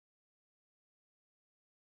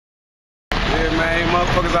Shit, man,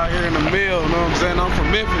 motherfuckers out here in the mill, you know what I'm saying? I'm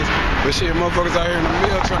from Memphis, but shit, motherfuckers out here in the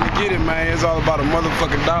mill trying to get it, man. It's all about a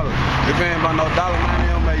motherfucking dollar. If it ain't about no dollar, man,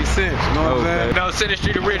 it don't make sense, you know what I'm saying? You know, Center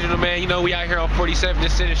Street original, man. You know, we out here on 47th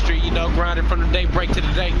Center Street, you know, grinding from the day break to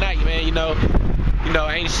the day night, man, you know. You know,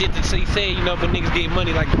 ain't shit to see said, you know, but niggas get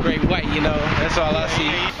money like the Great White, you know. That's all I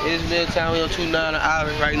see. It's Midtown, we on 29 an hour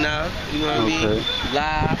right now, you know what I mean?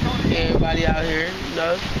 Live, everybody out here, you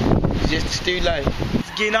know. It's just the street life.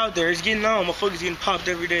 It's getting out there, it's getting on. Motherfuckers getting popped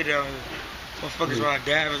every day down here. Motherfuckers around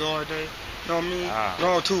Davis all day. You know what I mean?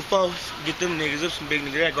 Wrong 2 folks, get them niggas up, some big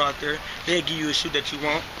niggas that go out there. They'll give you a shoot that you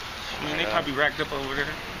want. I mean, they probably racked up over there.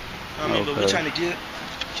 You know what I mean? But we trying to get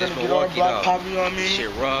our block popping, you know what I mean? Shit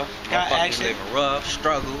rough. Got action. Living rough,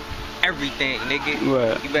 struggle, everything, nigga.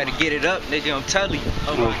 Right. You better get it up, nigga. I'm telling you.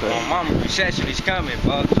 My mama recession is coming,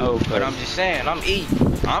 bro. But I'm just saying, I'm eating.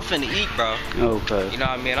 I'm finna eat, bro. You know what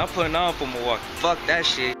I mean? I'm putting on for Milwaukee. Fuck that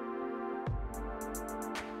shit.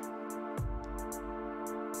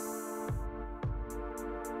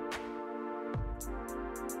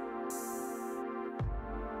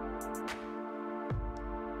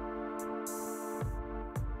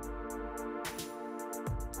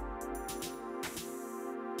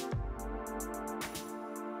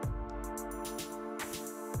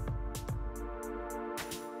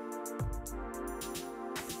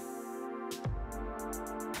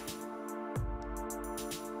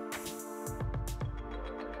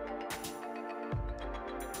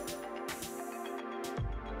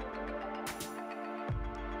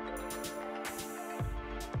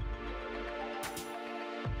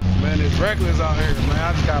 Man, it's reckless out here, man.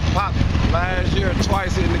 I just got popped last year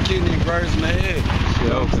twice hitting the kidney and birds in the head. You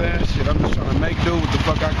know what I'm saying? Shit, I'm just trying to make do with the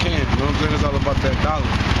fuck I can. You know what I'm saying? It's all about that dollar.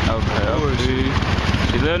 Okay.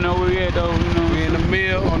 Shit, let us know where we at though, you know. We in the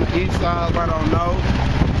mill on the east side, right on no.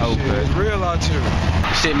 Shit, it's real out here.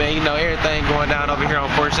 Shit, man, you know, everything going down over here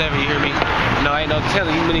on 47, you hear me? You know, ain't no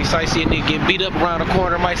telling you many sites see a nigga getting beat up around the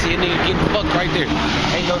corner, might see a nigga getting fucked right there.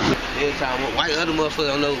 Ain't no Milltown, white other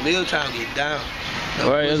motherfuckers don't know Milltown get down.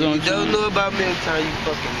 Right, if you don't know about Milltown, you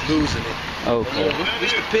fucking losing it. Okay.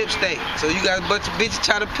 It's the pimp state. So you got a bunch of bitches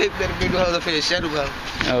trying to pimp that big hoe up here and shadow hoe.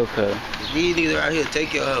 Okay. These niggas out here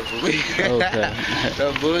take your hoe for real. Okay.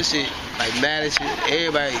 No bullshit. Like Madison,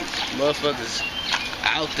 everybody, motherfuckers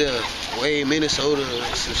out there, way in Minnesota,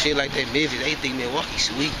 some shit like that, Memphis, they think Milwaukee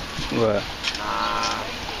sweet. Right. Nah.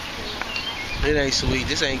 It ain't sweet.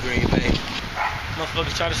 This ain't Green Bay.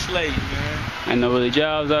 Motherfuckers try to slay you, man. Ain't no really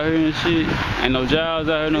jobs out here and shit. Ain't no jobs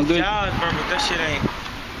out here, no good. Jobs, bro, but that shit ain't.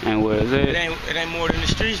 And what is it? It ain't more than the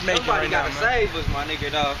streets making Somebody right now, gotta man. save us, my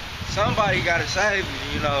nigga, though. Somebody gotta save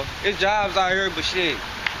us, you know. It's jobs out here, but shit.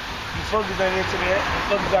 Motherfuckers ain't into that.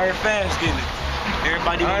 Motherfuckers out here fast getting it.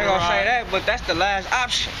 Everybody I ain't gonna say that, but that's the last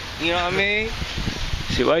option. You know what I mean?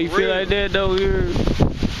 Shit, why you feel like that though?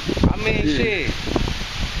 I mean, shit.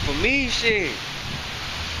 For me, shit.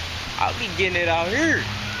 I'll be getting it out here.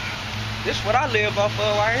 This what I live off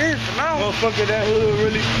of right here for now. Motherfucker, that hood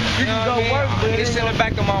really. You can go work, but it's in the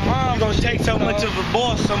back of my mind. You gonna take so much of a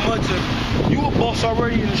boss, so much of. You a boss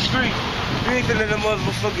already in the street. You ain't finna let a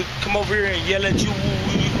motherfucker come over here and yell at you.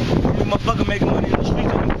 I mean, motherfucker making money in the street.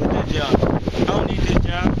 I don't quit that job. I don't need this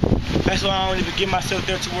job. That's why I don't even get myself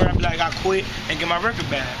there to where I be like, I quit and get my record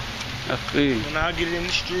back. I feel you. And I'll get it in the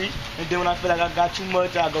street. And then when I feel like I got too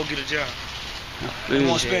much, I'll go get a job. I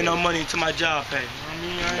won't spend no money until my job pay. You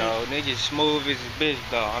know what I mean? No, niggas smooth as a bitch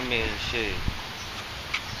though. I mean, shit.